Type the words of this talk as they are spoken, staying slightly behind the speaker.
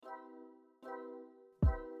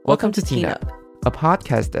Welcome to Teen Up, a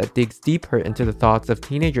podcast that digs deeper into the thoughts of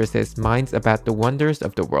teenagers' minds about the wonders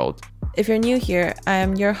of the world. If you're new here, I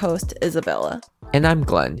am your host, Isabella. And I'm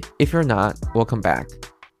Glenn. If you're not, welcome back.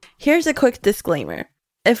 Here's a quick disclaimer.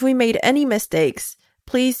 If we made any mistakes,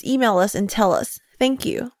 please email us and tell us. Thank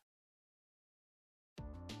you.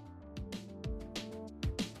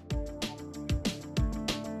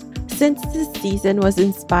 Since this season was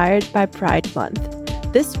inspired by Pride Month,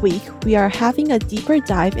 this week we are having a deeper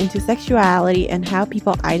dive into sexuality and how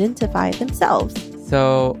people identify themselves.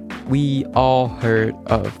 So, we all heard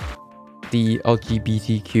of the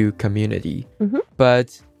LGBTQ community,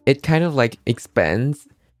 but it kind of like expands,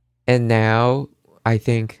 and now I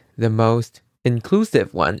think the most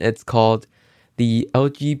inclusive one, it's called the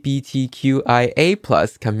LGBTQIA+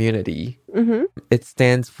 community. It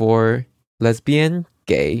stands for lesbian,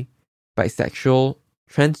 gay, bisexual,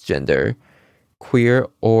 transgender, queer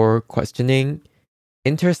or questioning,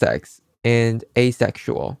 intersex, and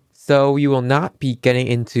asexual. So we will not be getting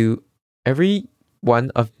into every one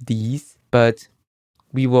of these, but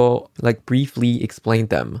we will like briefly explain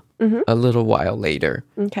them a little while later.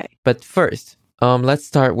 Okay. But first, let's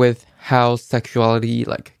start with how sexuality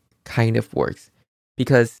like kind of works,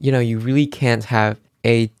 because you really can't have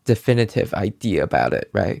a definitive idea about it,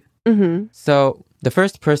 right? So the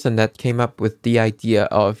first person that came up with the idea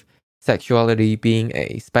of sexuality being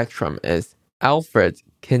a spectrum is Alfred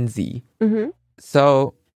Kinsey.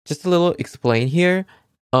 So just a little explain here.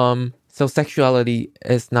 So sexuality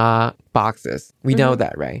is not boxes. We know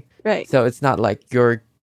that, right? Right. So it's not like you're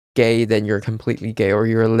gay, then you're completely gay, or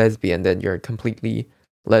you're a lesbian, then you're completely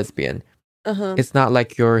lesbian. It's not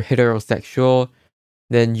like you're heterosexual,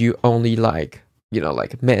 then you only like,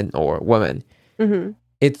 like men or women.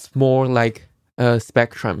 It's more like a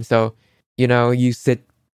spectrum. So, you sit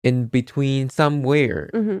in between somewhere,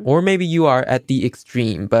 or maybe you are at the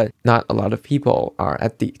extreme, but not a lot of people are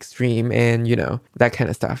at the extreme, and that kind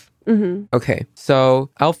of stuff. Okay, so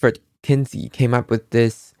Alfred Kinsey came up with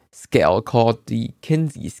this scale called the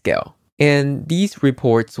Kinsey scale, and these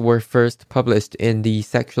reports were first published in the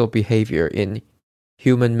Sexual Behavior in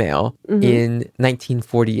Human Male in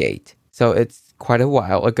 1948. So it's quite a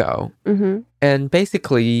while ago. And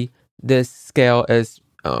basically this scale is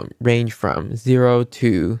range from 0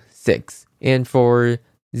 to 6. And for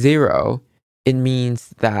 0, it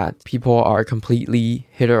means that people are completely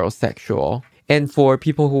heterosexual. And for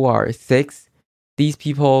people who are 6, these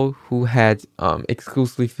people who had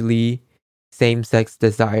exclusively same-sex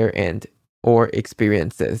desire and or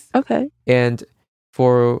experiences. Okay. And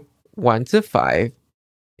for 1 to 5,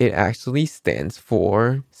 it actually stands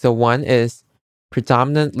for, so 1 is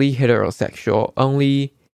predominantly heterosexual,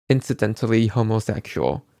 only incidentally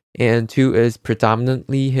homosexual. And 2 is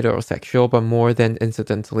predominantly heterosexual, but more than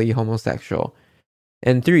incidentally homosexual.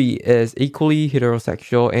 And 3 is equally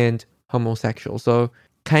heterosexual and homosexual, so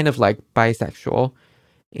kind of like bisexual.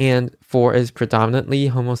 And 4 is predominantly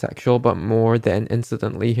homosexual, but more than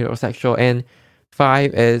incidentally heterosexual. And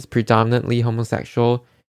 5 is predominantly homosexual,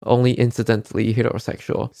 only incidentally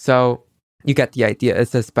heterosexual. So you get the idea.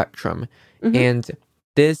 It's a spectrum. And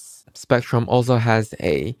this spectrum also has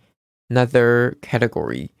another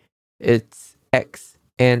category. It's X,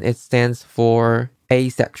 and it stands for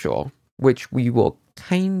asexual, which we will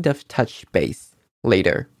kind of touch base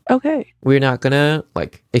later. Okay. We're not gonna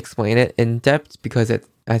like explain it in depth because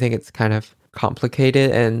I think it's kind of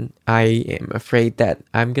complicated, and I am afraid that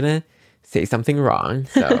I'm gonna say something wrong.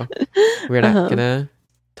 So we're not gonna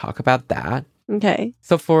talk about that. Okay.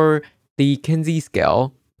 So for the Kinsey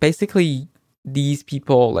scale, basically these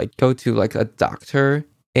people like go to like a doctor,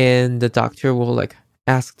 and the doctor will like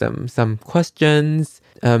ask them some questions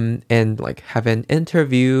and like have an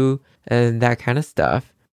interview and that kind of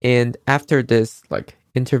stuff. And after this like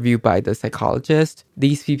interview by the psychologist,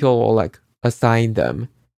 these people will like assign them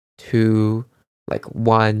to like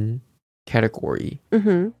one category.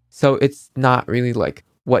 So it's not really like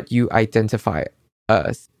what you identify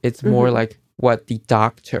as. It's more like what the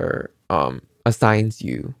doctor assigns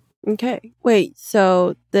you. Okay. Wait,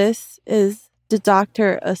 so this is the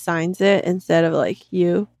doctor assigns it instead of like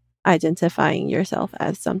you identifying yourself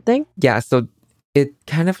as something? Yeah, so it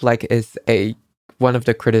kind of like is one of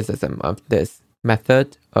the criticism of this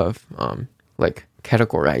method of like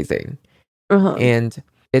categorizing. And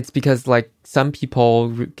it's because like some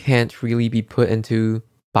people can't really be put into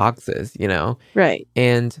boxes, Right.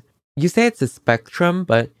 And you say it's a spectrum,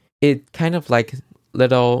 but it kind of like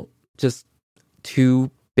little just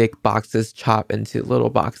 2 big boxes chopped into little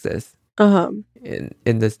boxes. In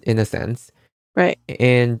a sense. Right.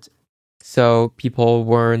 And so people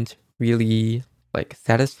weren't really like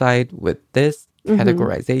satisfied with this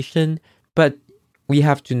categorization, but we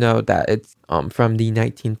have to know that it's from the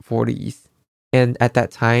 1940s. And at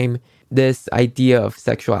that time, this idea of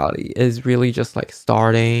sexuality is really just like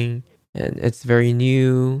starting and it's very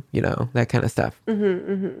new, that kind of stuff.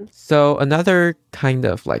 So another kind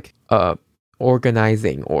of like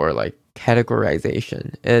organizing or like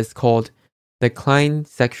categorization is called the Klein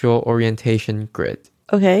Sexual Orientation Grid.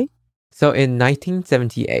 Okay. So in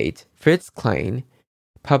 1978, Fritz Klein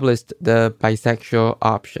published the bisexual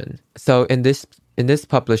option. So in this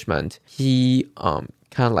publishment, he kind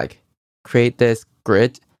of like create this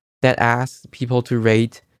grid that asks people to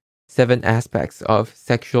rate 7 aspects of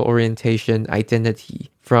sexual orientation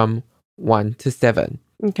identity from 1 to 7.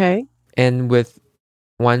 Okay. And with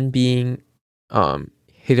 1 being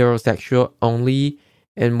heterosexual only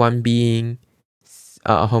and 1 being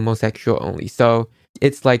homosexual only. So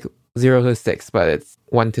it's like 0 to 6, but it's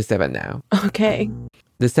 1 to 7 now. Okay.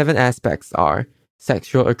 The 7 aspects are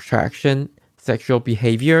sexual attraction, sexual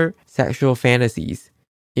behavior, sexual fantasies,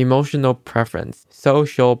 emotional preference,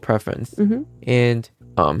 social preference, and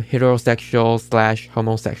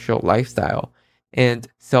heterosexual/homosexual lifestyle, and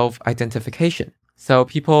self-identification. So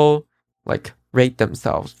people like rate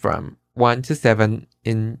themselves from 1 to 7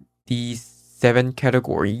 in these 7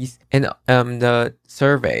 categories. And the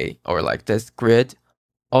survey or like this grid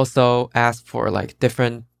also asks for like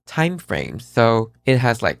different time frames. So it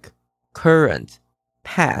has like current,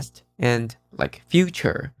 past, and like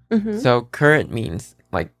future. So current means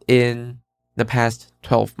like in the past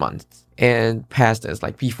 12 months, and past is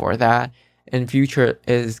like before that, and future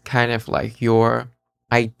is kind of like your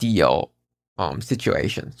ideal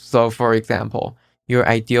situation. So for example, your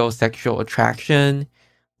ideal sexual attraction,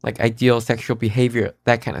 like ideal sexual behavior,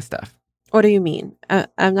 that kind of stuff. What do you mean?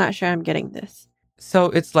 I'm not sure I'm getting this. So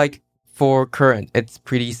it's like for current, it's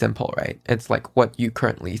pretty simple, right? It's like what you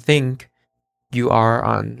currently think you are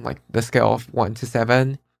on like the scale of 1 to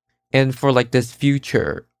 7. And for like this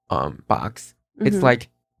future box, it's like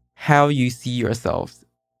how you see yourselves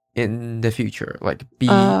in the future, like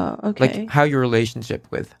like how your relationship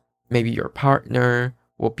with maybe your partner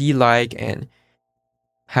will be like, and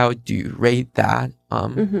how do you rate that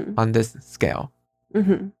on this scale.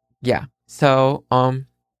 Yeah. So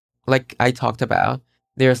like I talked about,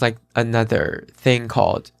 there's like another thing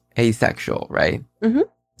called asexual, right?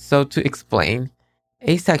 So to explain,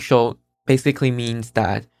 asexual basically means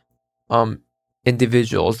that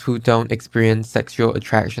individuals who don't experience sexual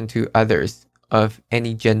attraction to others of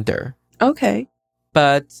any gender. Okay.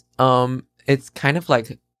 But it's kind of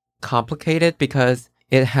like complicated because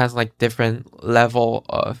it has like different level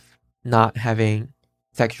of not having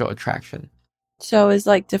sexual attraction. So it's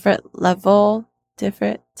like different level,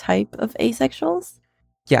 different type of asexuals?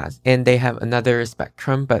 Yes, and they have another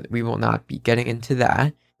spectrum, but we will not be getting into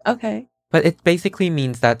that. Okay. But it basically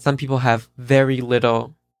means that some people have very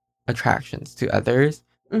little attractions to others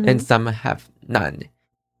and some have none.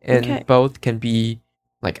 And both can be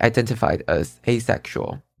like identified as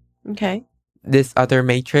asexual. Okay. This other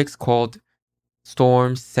matrix called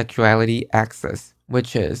Storm's Sexuality Axis,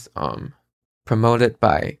 which is promoted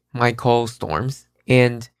by Michael Storms,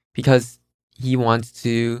 and because he wants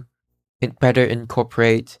to better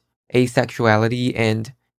incorporate asexuality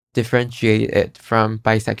and differentiate it from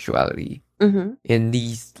bisexuality in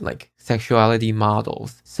these like sexuality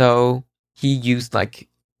models. So he used like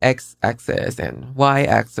x-axis and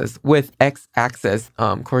y-axis, with x-axis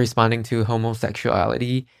corresponding to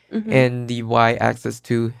homosexuality and the y-axis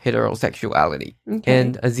to heterosexuality.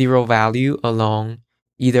 And a 0 value along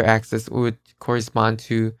either axis would correspond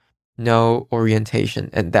to no orientation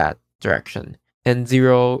in that direction. And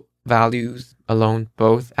 0 values along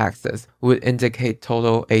both axes would indicate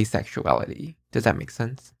total asexuality. Does that make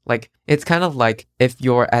sense? Like, it's kind of like if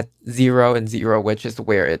you're at 0 and 0, which is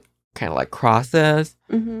where it kind of like crosses,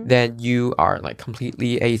 then you are like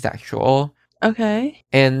completely asexual. Okay.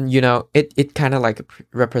 And, it kind of like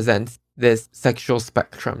represents this sexual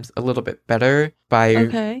spectrums a little bit better by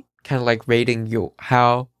kind of like rating you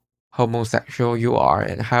how homosexual you are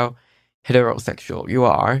and how heterosexual you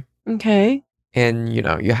are. Okay. And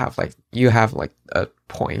you have like a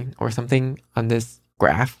point or something on this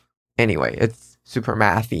graph. Anyway, it's super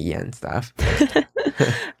mathy and stuff.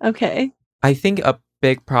 Okay. I think a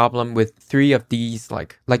big problem with 3 of these,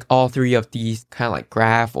 like all 3 of these kind of like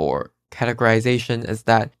graph or categorization, is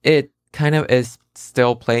that it kind of is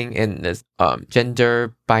still playing in this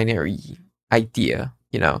gender binary idea,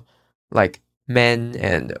 like men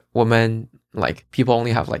and women, like people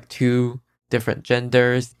only have like 2 different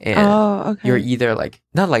genders, and you're either like,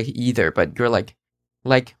 not like either, but you're like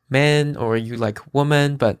like men or you like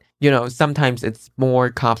woman, but sometimes it's more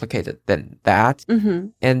complicated than that.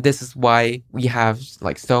 And this is why we have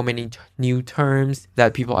like so many new terms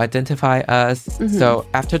that people identify as. So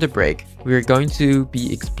after the break, we're going to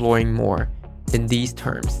be exploring more in these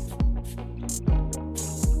terms.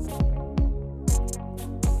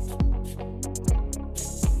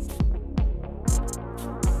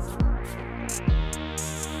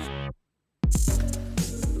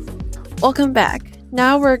 Welcome back.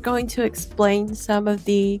 Now we're going to explain some of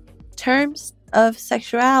the terms of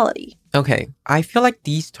sexuality. Okay, I feel like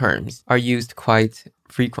these terms are used quite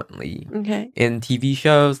frequently in TV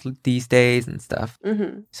shows these days and stuff.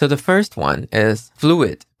 So the first one is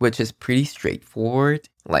fluid, which is pretty straightforward.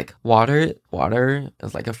 Like water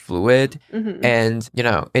is like a fluid. And,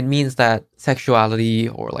 it means that sexuality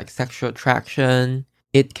or like sexual attraction,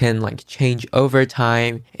 it can like change over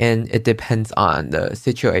time and it depends on the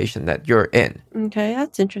situation that you're in. Okay,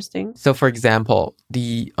 that's interesting. So for example,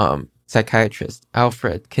 the psychiatrist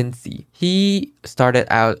Alfred Kinsey, he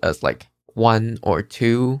started out as like 1 or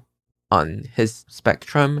 2 on his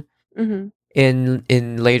spectrum.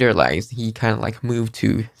 In later lives, he kind of like moved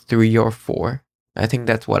to 3 or 4. I think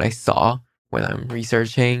that's what I saw when I'm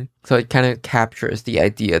researching. So it kind of captures the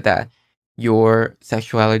idea that your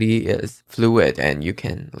sexuality is fluid and you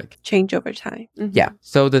can like change over time. Yeah.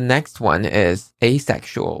 So the next one is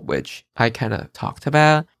asexual, which I kind of talked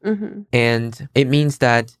about. And it means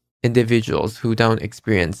that individuals who don't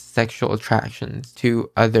experience sexual attractions to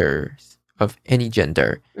others of any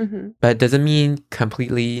gender, but it doesn't mean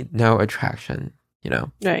completely no attraction,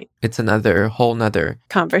 Right. It's whole nother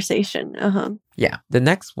conversation. Yeah. The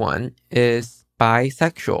next one is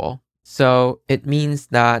bisexual. So it means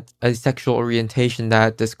that a sexual orientation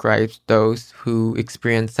that describes those who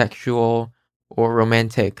experience sexual or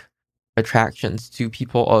romantic attractions to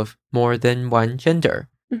people of more than one gender.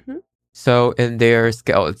 So in their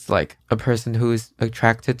scale, it's like a person who is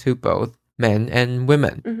attracted to both men and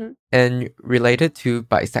women. And related to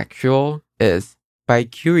bisexual is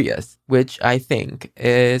bicurious, which I think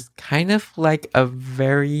is kind of like a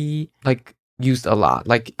very like used a lot.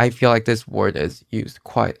 Like I feel like this word is used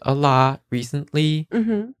quite a lot recently.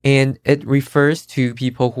 And it refers to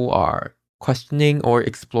people who are questioning or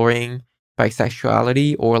exploring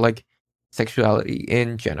bisexuality or like sexuality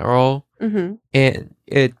in general. And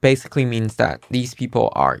it basically means that these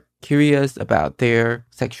people are curious about their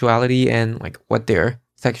sexuality and like what their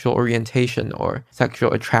sexual orientation or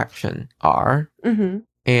sexual attraction are.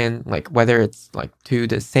 And like whether it's like to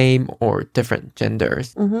the same or different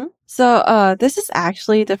genders. So this is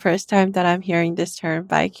actually the first time that I'm hearing this term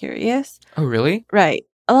bicurious. Oh, really? Right.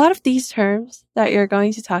 A lot of these terms that you're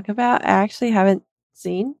going to talk about, I actually haven't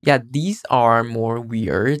seen. Yeah, these are more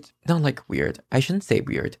weird. Not like weird. I shouldn't say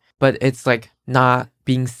weird, but it's like not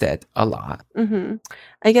being said a lot.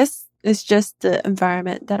 I guess it's just the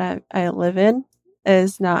environment that I live in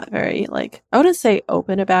is not very like, I wouldn't say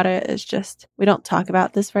open about it. It's just we don't talk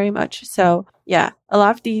about this very much. So yeah, a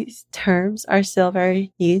lot of these terms are still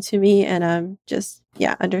very new to me and I'm just,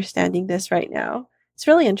 understanding this right now. It's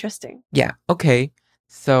really interesting. Yeah, okay.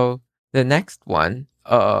 So the next one,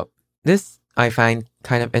 this I find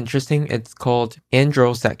kind of interesting. It's called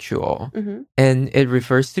androsexual. And it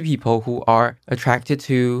refers to people who are attracted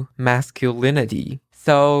to masculinity.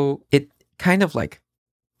 So it kind of like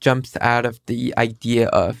jumps out of the idea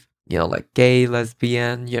of, like gay,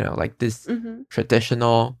 lesbian, like this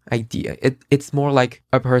traditional idea. It's more like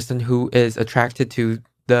a person who is attracted to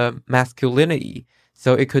the masculinity.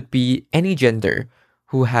 So it could be any gender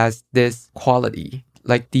who has this quality.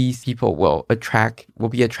 Like these people will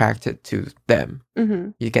be attracted to them.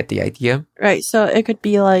 You get the idea? Right. So it could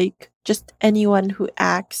be like just anyone who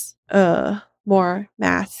acts more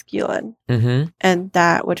masculine. And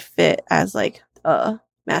that would fit as like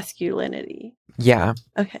masculinity. Yeah.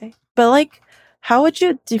 Okay. But like, how would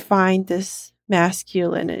you define this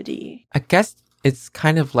masculinity? I guess it's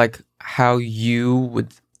kind of like how you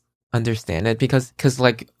would understand it because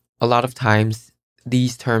like a lot of times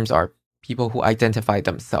these terms are people who identify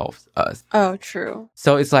themselves as. Oh, true.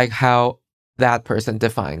 So it's like how that person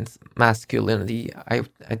defines masculinity,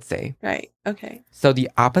 I'd say. Right. Okay. So the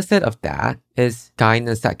opposite of that is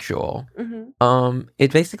gynosexual.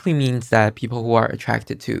 It basically means that people who are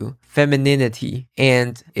attracted to femininity,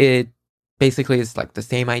 and it basically is like the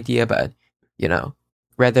same idea, but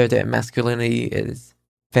rather than masculinity is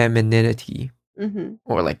femininity,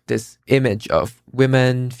 or like this image of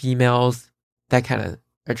women, females, that kind of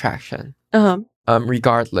attraction.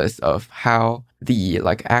 Regardless of how the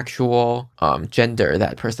like actual gender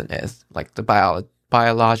that person is, like the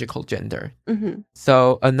biological gender.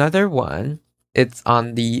 So another one it's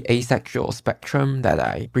on the asexual spectrum that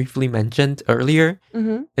I briefly mentioned earlier.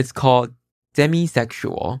 It's called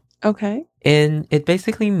demisexual. Okay. And it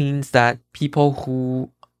basically means that people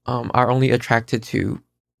who are only attracted to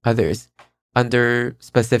others under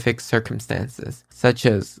specific circumstances, such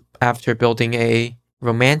as after building a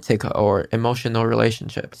romantic or emotional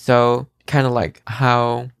relationship. So kind of like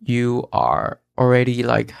how you are already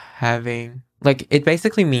like having, like it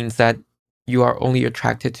basically means that you are only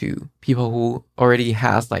attracted to people who already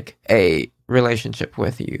has like a relationship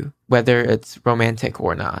with you, whether it's romantic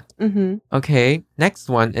or not. Okay, next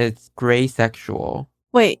one is gray sexual.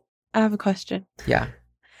 Wait, I have a question. Yeah.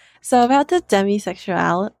 So about the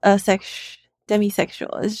demisexual,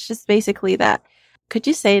 demisexual, it's just basically that. Could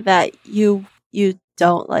you say that you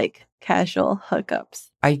don't like casual hookups?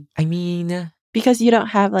 I mean, because you don't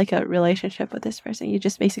have like a relationship with this person. You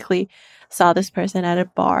just basically saw this person at a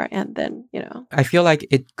bar and then, you know. I feel like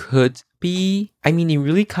it could be, I mean, it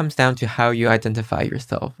really comes down to how you identify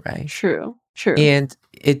yourself, right? True. And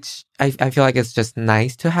it's, I feel like it's just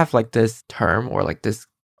nice to have like this term or like this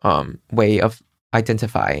way of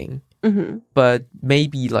identifying. But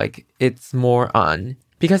maybe like it's more on,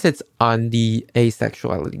 because it's on the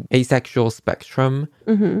asexual spectrum.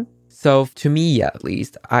 So to me, at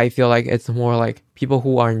least, I feel like it's more like people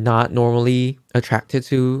who are not normally attracted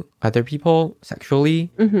to other people sexually.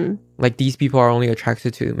 Like these people are only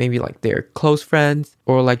attracted to maybe like their close friends,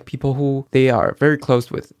 or like people who they are very close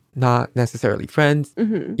with, not necessarily friends,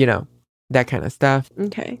 you know, that kind of stuff.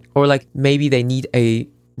 Okay. Or like maybe they need a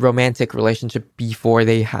romantic relationship before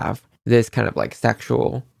they have this kind of like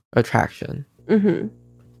sexual attraction.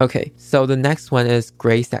 Okay, so the next one is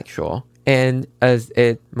gray sexual. And as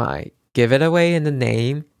it might give it away in the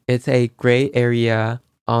name, it's a gray area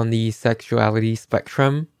on the sexuality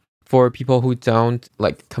spectrum for people who don't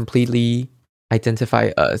like completely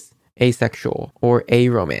identify as asexual or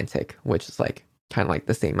aromantic, which is like kind of like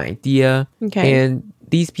the same idea. Okay. And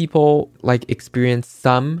these people like experience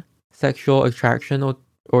some sexual attraction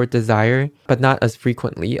or desire, but not as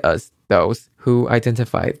frequently as those who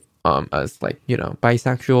identify as like, you know,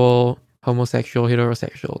 bisexual, homosexual,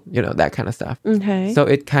 heterosexual, you know, that kind of stuff. Okay. So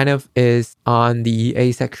it kind of is on the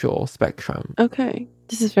asexual spectrum. Okay.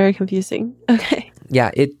 This is very confusing. Okay.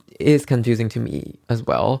 Yeah, it is confusing to me as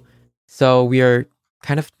well. So we are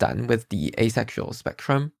kind of done with the asexual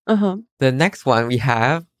spectrum. The next one we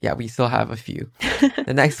have, we still have a few.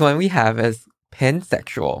 The next one we have is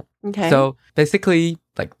pansexual. Okay. So basically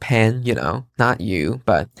like pan, you know, not you,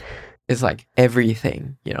 but it's like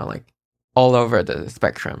everything, you know, like all over the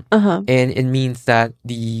spectrum. And it means that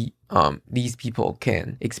these people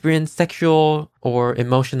can experience sexual or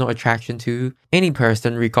emotional attraction to any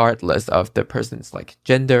person regardless of the person's like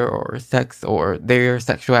gender or sex or their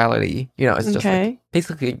sexuality. You know, it's just like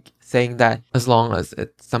basically saying that as long as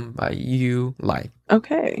it's somebody you like.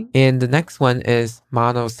 Okay. And the next one is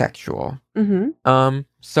monosexual.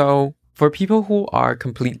 So for people who are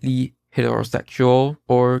completely heterosexual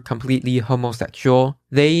or completely homosexual,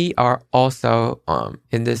 they are also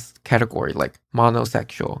in this category, like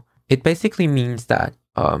monosexual. It basically means that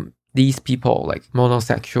these people, like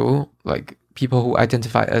monosexual, like people who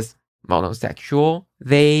identify as monosexual,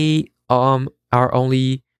 they are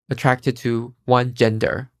only attracted to one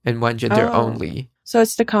gender and one gender only. So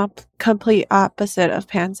it's the complete opposite of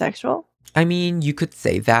pansexual? I mean, you could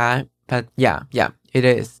say that, but yeah, it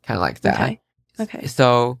is kind of like that. Okay.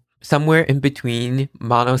 So somewhere in between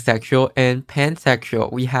monosexual and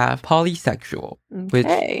pansexual, we have polysexual, which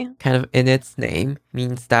kind of in its name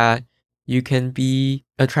means that you can be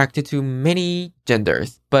attracted to many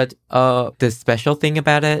genders. But the special thing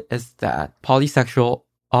about it is that polysexual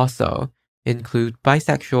also include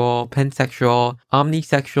bisexual, pansexual,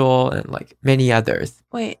 omnisexual, and like many others.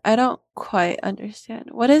 Wait, I don't quite understand.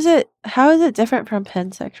 What is it? How is it different from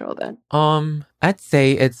pansexual then? I'd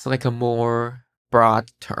say it's like a more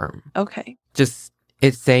broad term. Okay. Just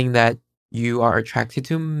it's saying that you are attracted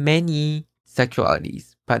to many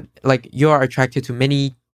sexualities, but like you are attracted to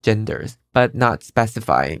many genders, but not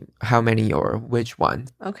specifying how many or which one.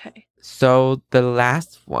 Okay. So the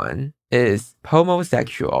last one is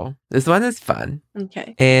homosexual. This one is fun.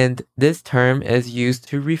 Okay. And this term is used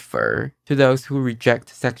to refer to those who reject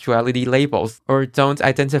sexuality labels or don't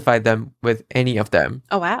identify them with any of them.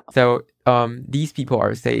 Oh, wow. So these people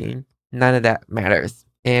are saying none of that matters.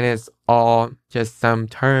 And it's all just some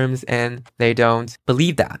terms and they don't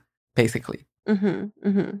believe that, basically. I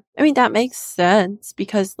mean, that makes sense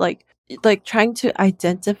because like trying to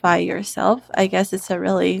identify yourself, I guess it's a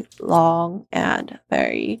really long and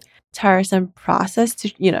very tiresome process to,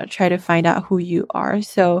 try to find out who you are.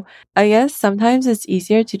 So I guess sometimes it's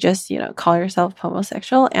easier to just, call yourself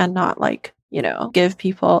homosexual and not like, give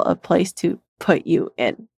people a place to put you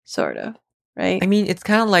in, sort of, right? I mean, it's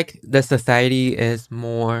kind of like the society is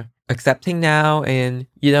more accepting now, and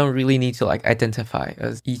you don't really need to like identify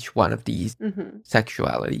as each one of these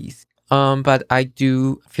sexualities. But I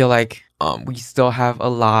do feel like we still have a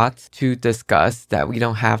lot to discuss that we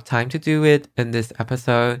don't have time to do it in this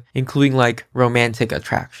episode, including like romantic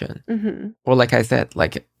attraction, or like I said,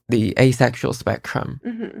 like the asexual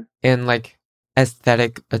spectrum, and like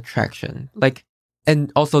aesthetic attraction, like, and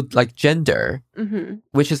also like gender,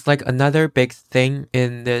 which is like another big thing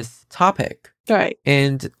in this topic. Right.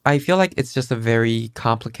 And I feel like it's just a very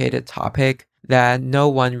complicated topic that no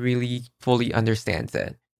one really fully understands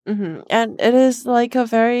it. And it is like a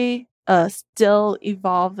very still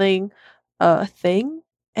evolving thing.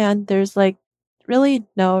 And there's like really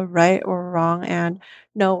no right or wrong and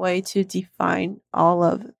no way to define all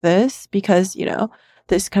of this because,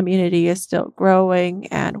 this community is still growing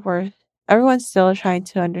and everyone's still trying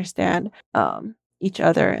to understand each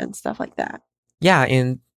other and stuff like that. Yeah,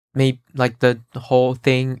 and maybe like the whole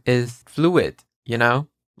thing is fluid,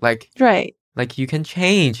 like right. Like you can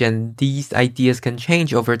change and these ideas can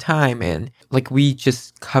change over time, and like we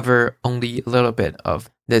just cover only a little bit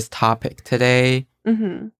of this topic today,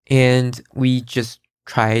 and we just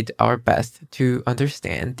tried our best to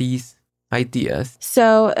understand these ideas.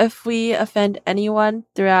 So if we offend anyone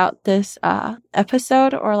throughout this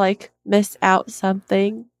episode or like miss out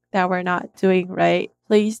something that we're not doing right,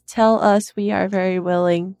 please tell us. We are very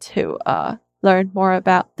willing to learn more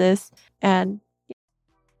about this. And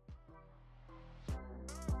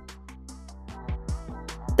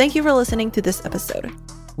thank you for listening to this episode.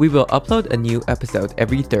 We will upload a new episode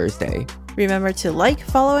every Thursday. Remember to like,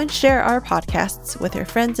 follow, and share our podcasts with your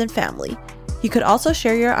friends and family. You could also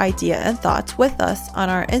share your idea and thoughts with us on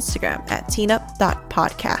our Instagram at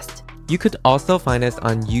teenup.podcast. You could also find us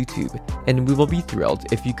on YouTube, and we will be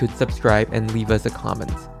thrilled if you could subscribe and leave us a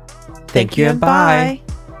comment. Thank you and bye!